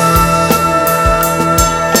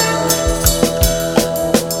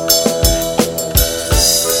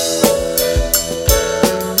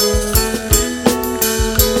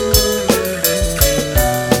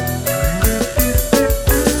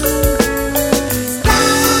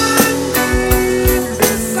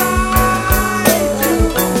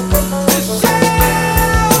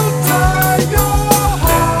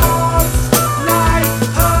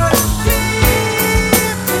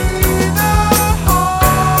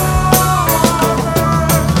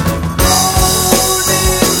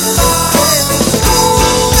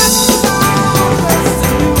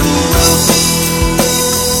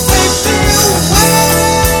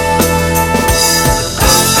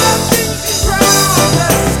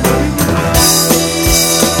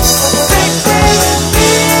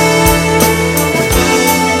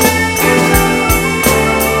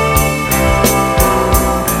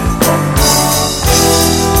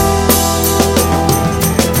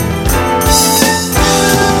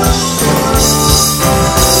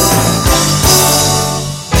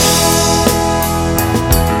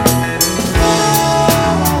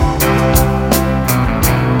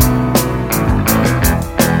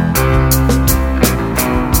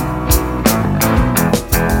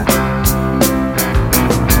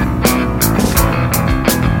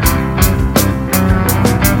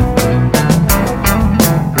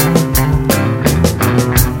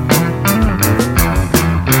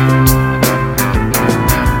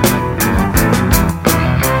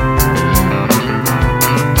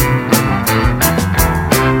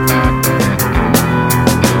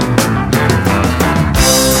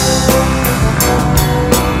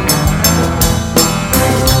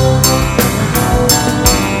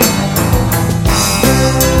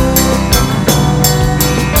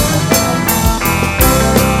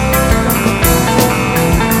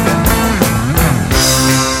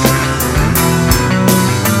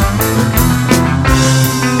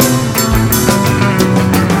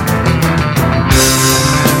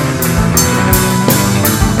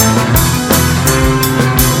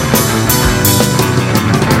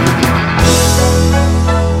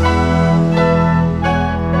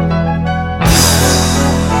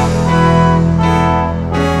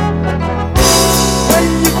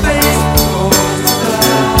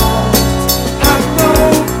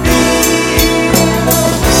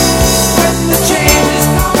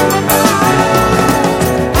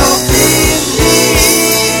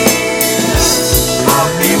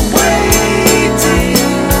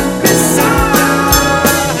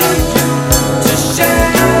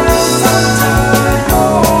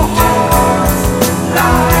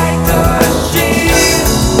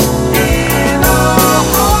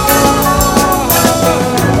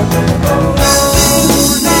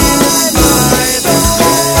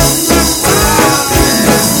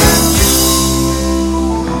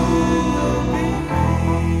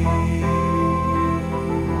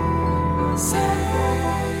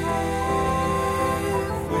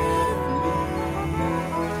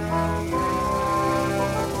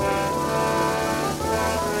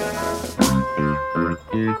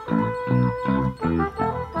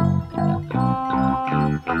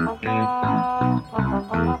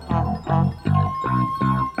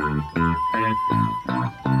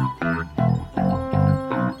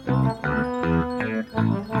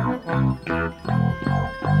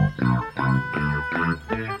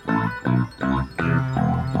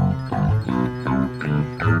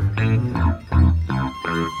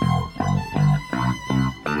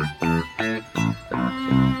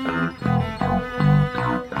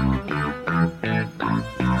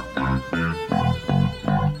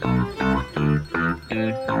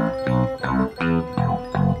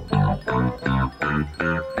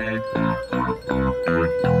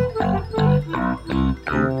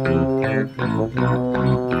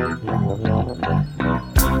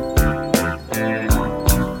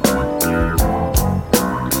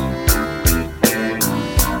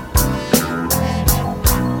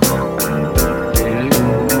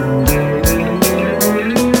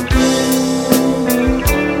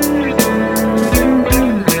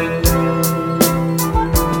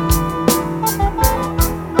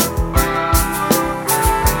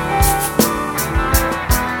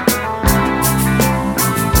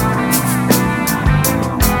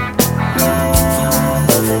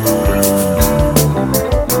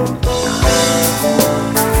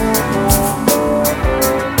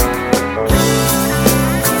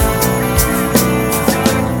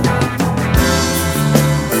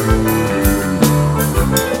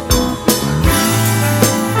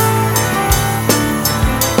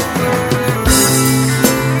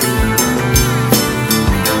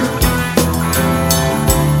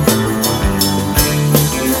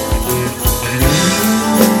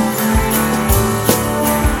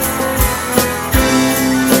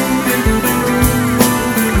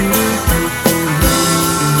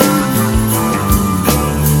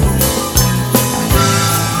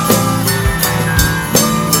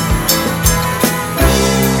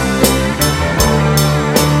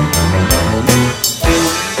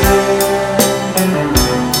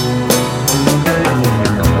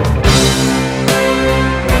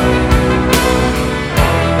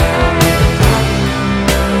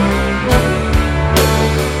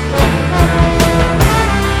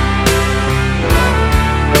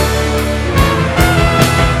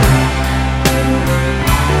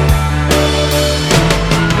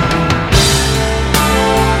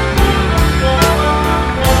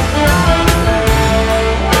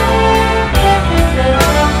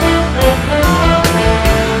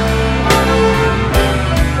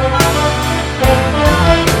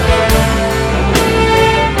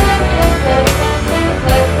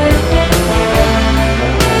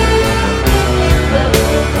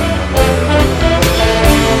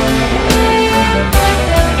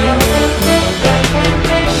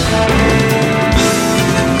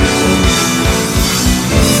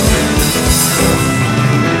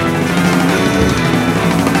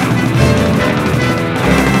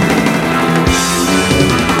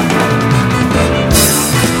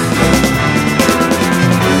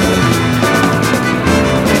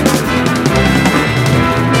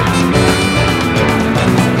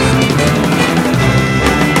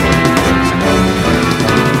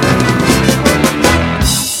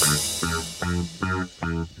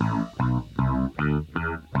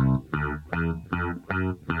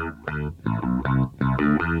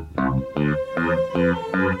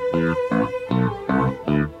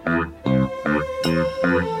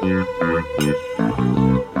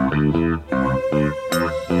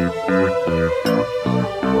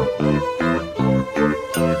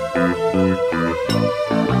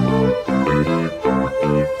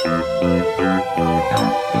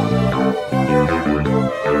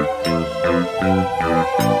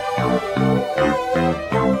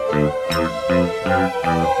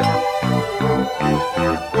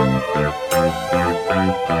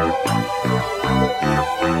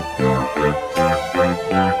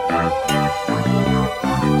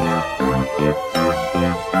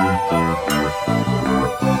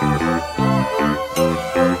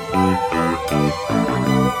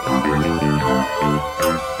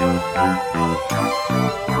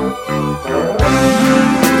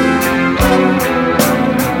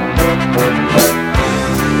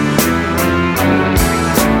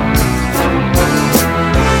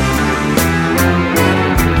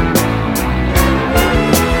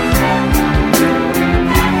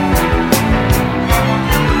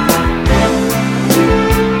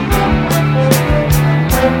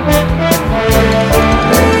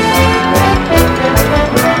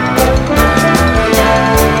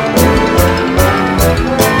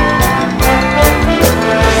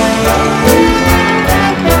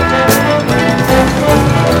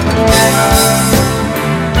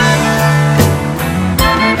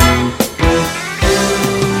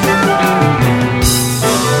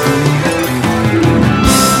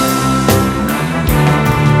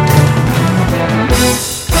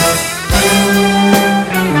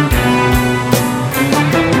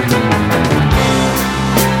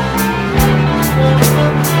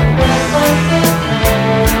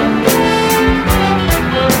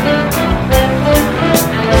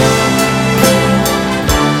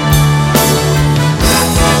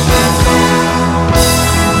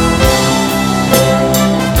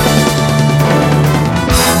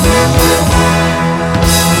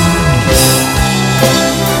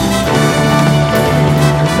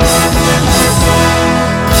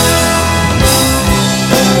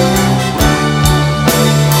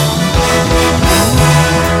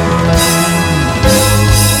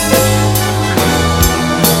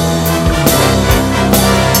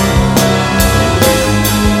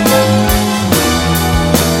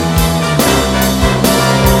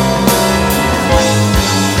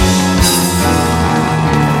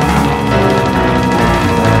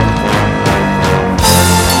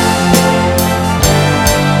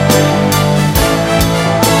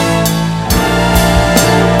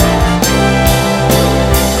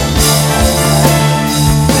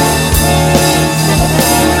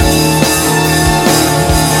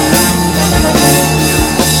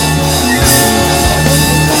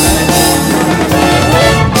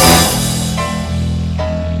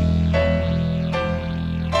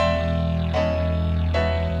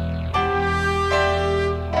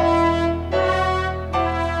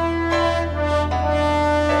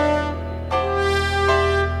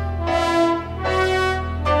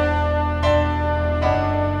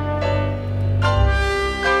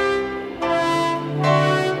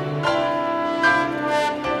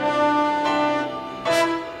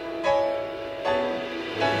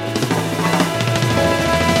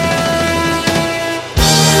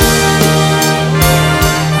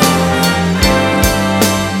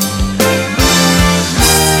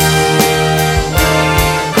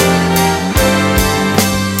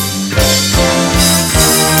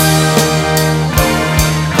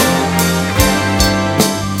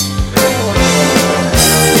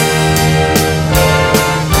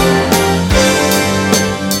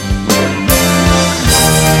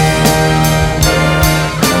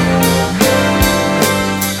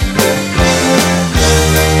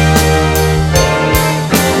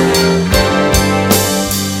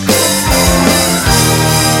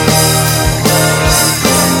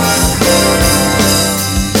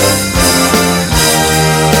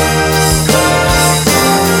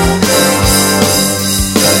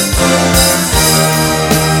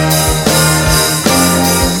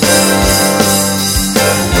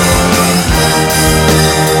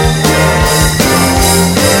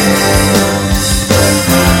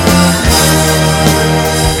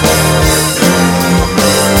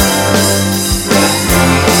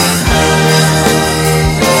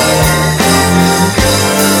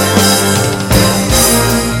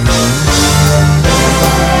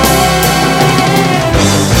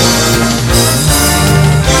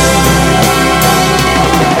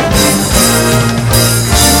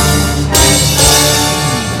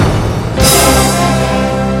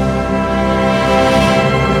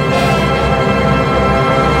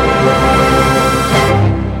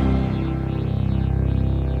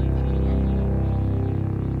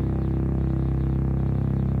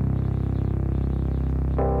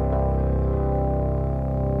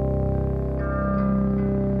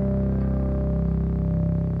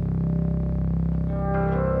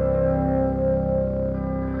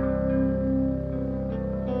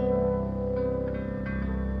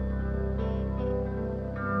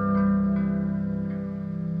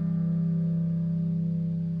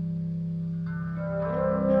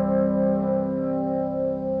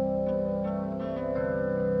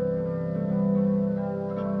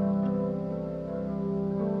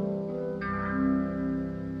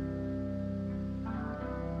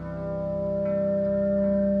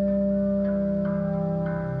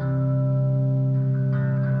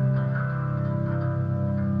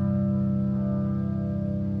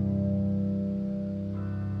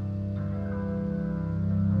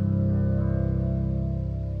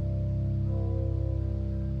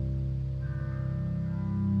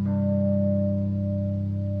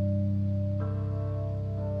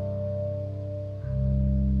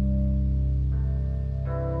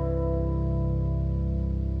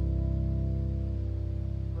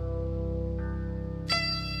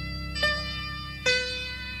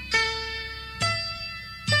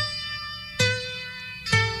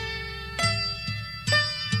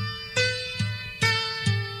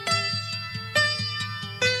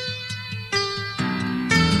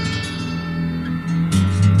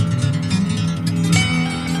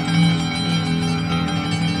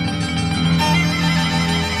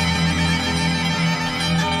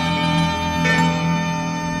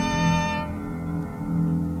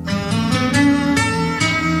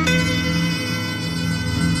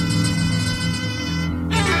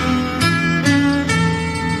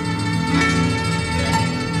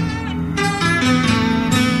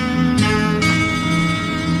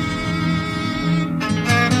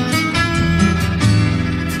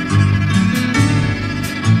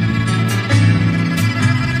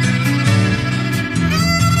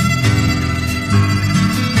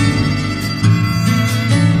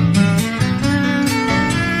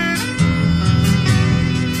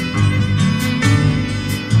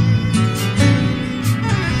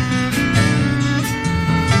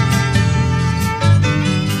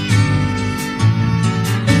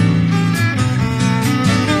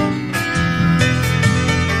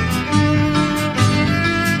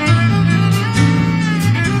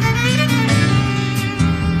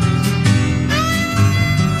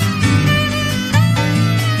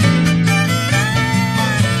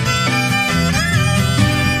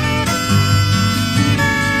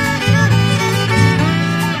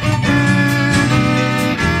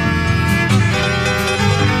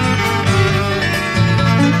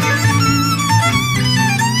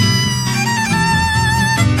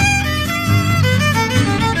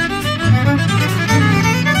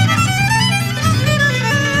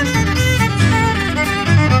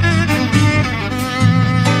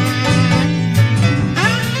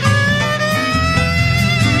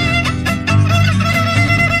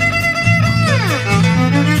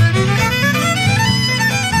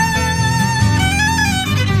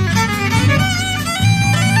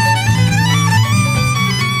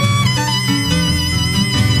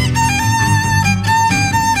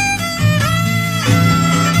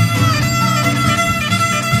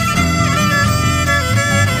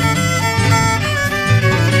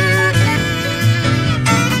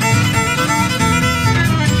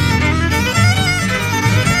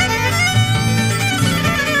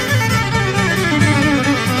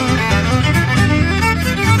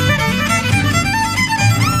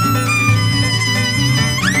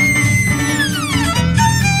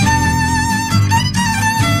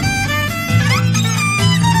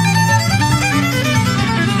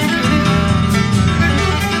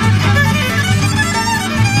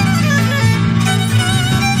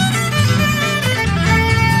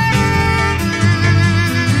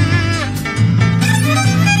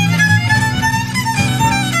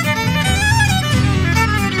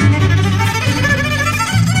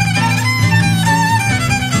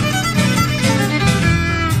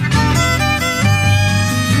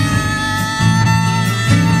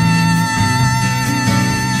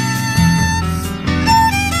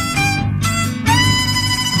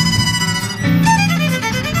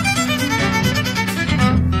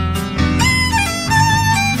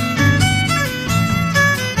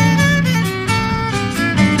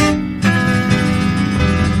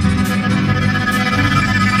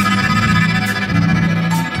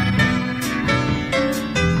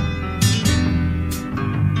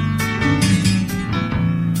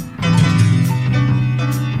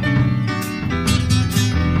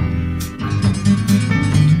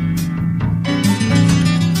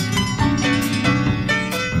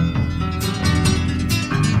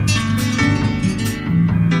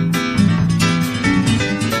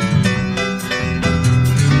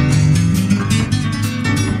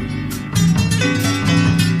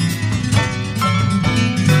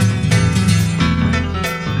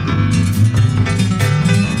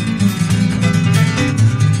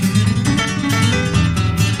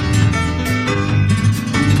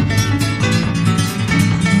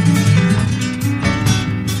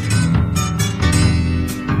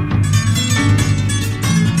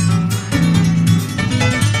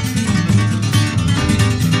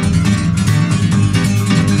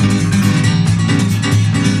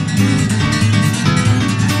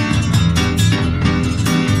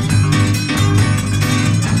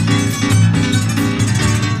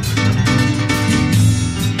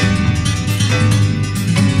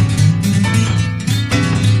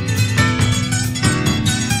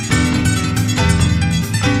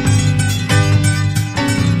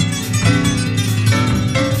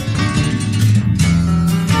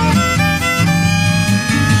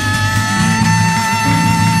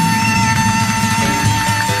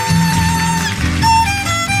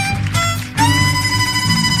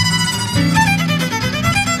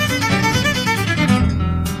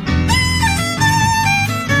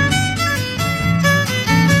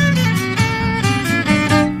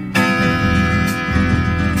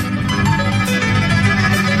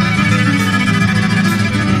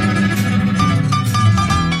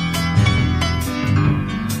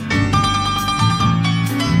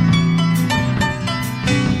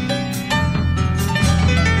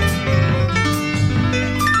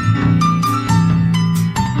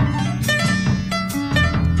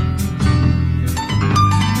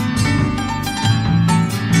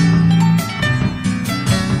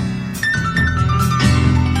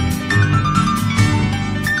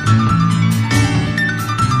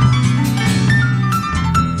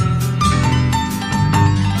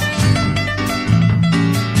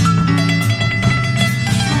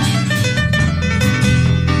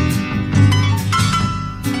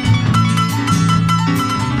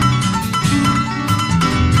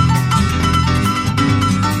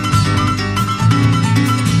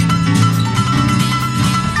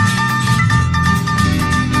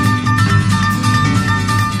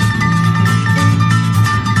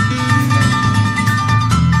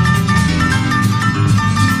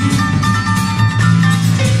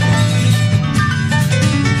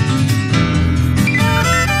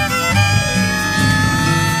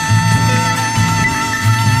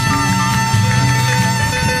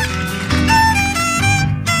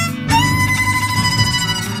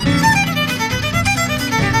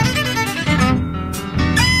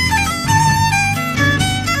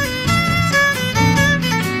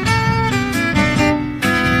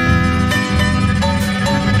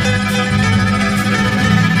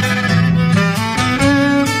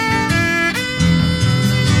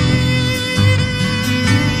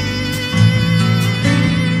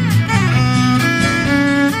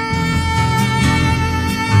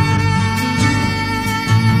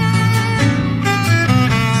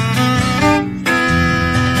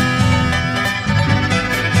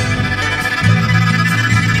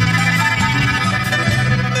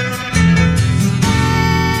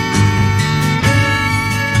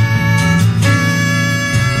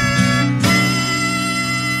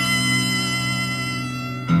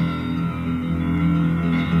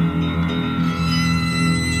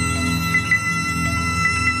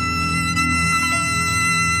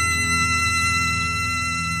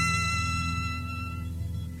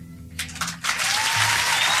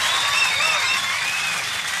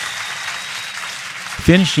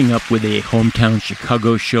Finishing up with a hometown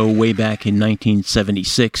Chicago show way back in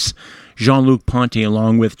 1976, Jean-Luc Ponty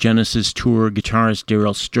along with Genesis tour guitarist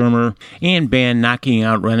Daryl Stuermer and band Knocking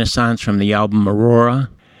Out Renaissance from the album Aurora.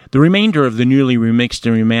 The remainder of the newly remixed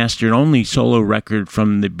and remastered only solo record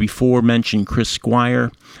from the before-mentioned Chris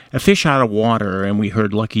Squire, A Fish Out of Water, and we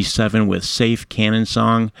heard Lucky 7 with Safe Cannon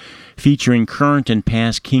Song, featuring current and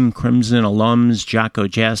past King Crimson alums Jocko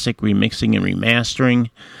Jacek remixing and remastering,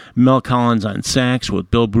 Mel Collins on sax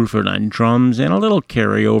with Bill Bruford on drums, and a little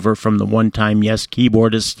carryover from the one-time Yes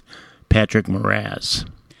keyboardist Patrick Moraz.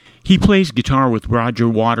 He plays guitar with Roger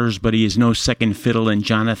Waters, but he is no second fiddle, and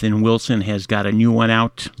Jonathan Wilson has got a new one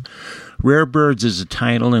out. Rare Birds is the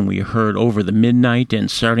title, and we heard Over the Midnight, and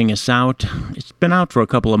starting us out, it's been out for a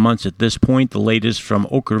couple of months at this point, the latest from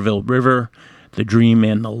Okkervil River, The Dream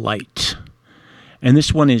and the Light. And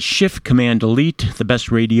this one is Shift Command Delete, the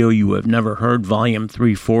best radio you have never heard, volume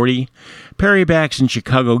 340. Perry Bax in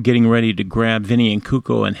Chicago getting ready to grab Vinny and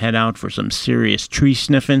Kuko and head out for some serious tree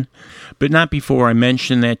sniffing. But not before I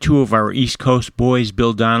mention that two of our East Coast boys,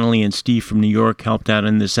 Bill Donnelly and Steve from New York, helped out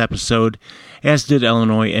in this episode, as did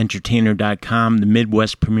IllinoisEntertainer.com, the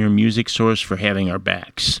Midwest premier music source, for having our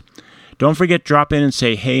backs. Don't forget, drop in and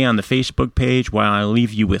say hey on the Facebook page while I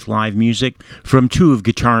leave you with live music from two of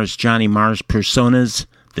guitarist Johnny Marr's personas,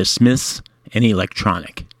 The Smiths and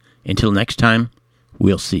Electronic. Until next time,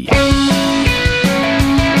 we'll see you.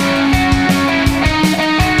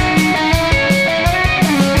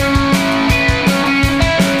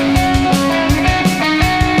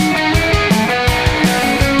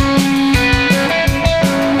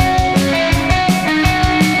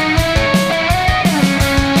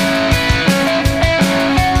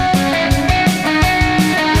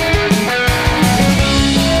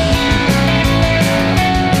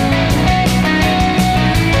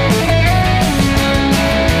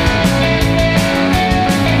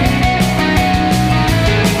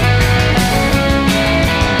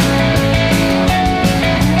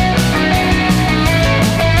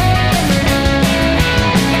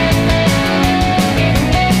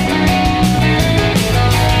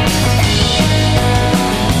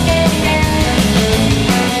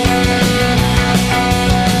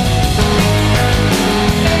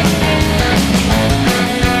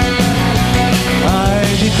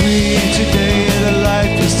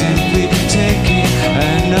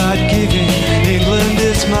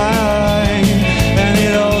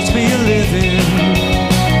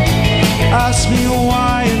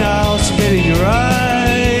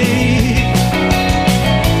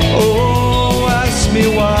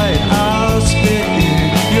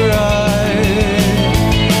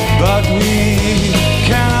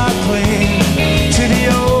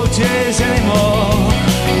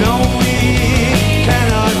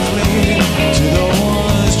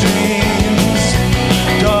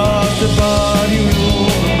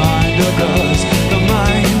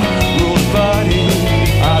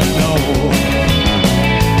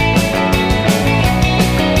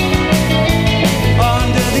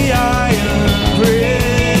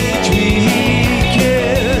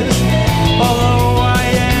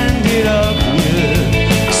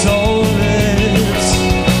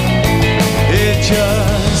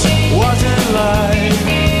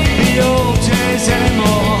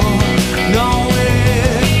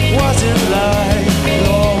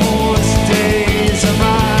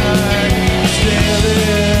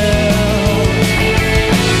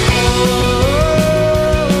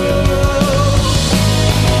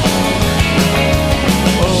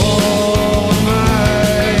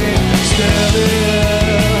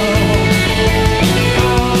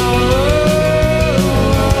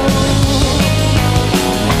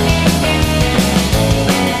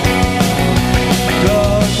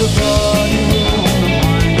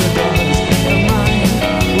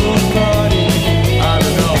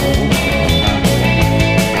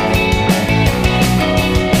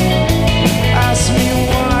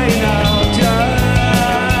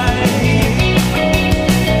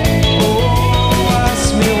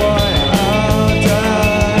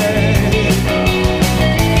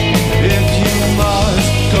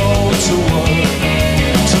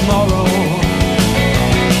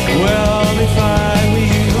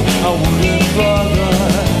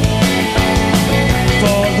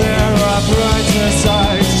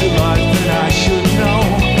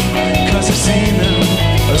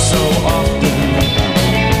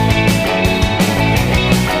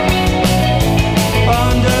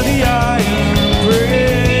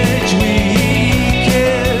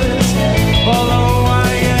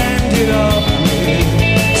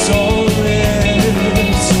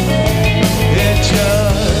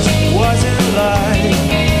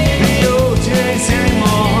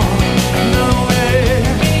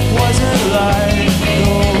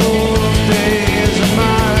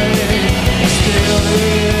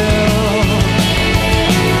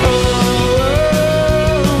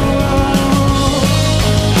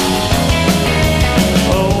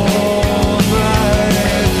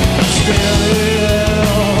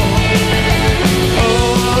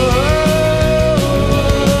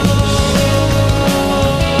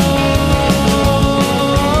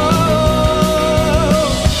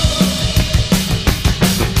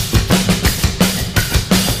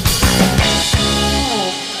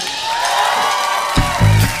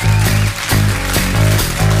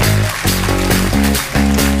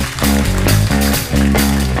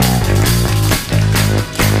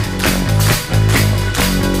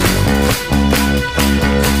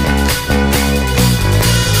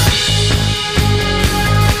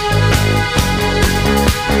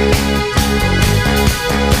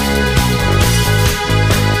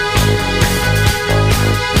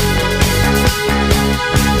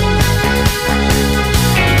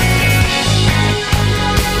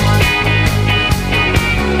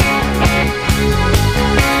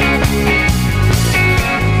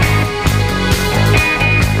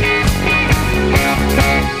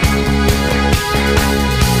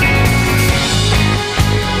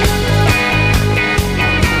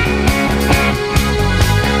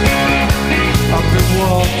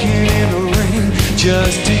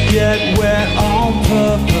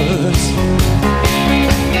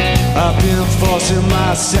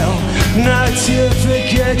 to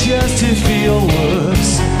forget just to feel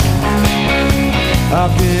worse.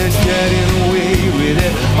 I've been getting away with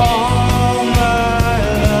it all my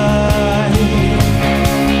life.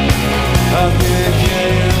 I've been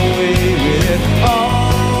getting away with it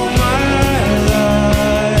all my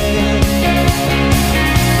life.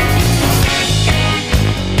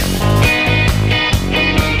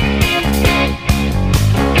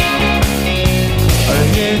 I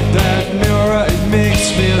hit that mirror, it makes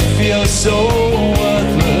me feel so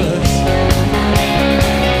worthless.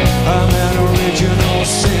 I'm an original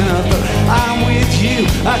sinner, but I'm with you.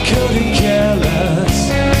 I couldn't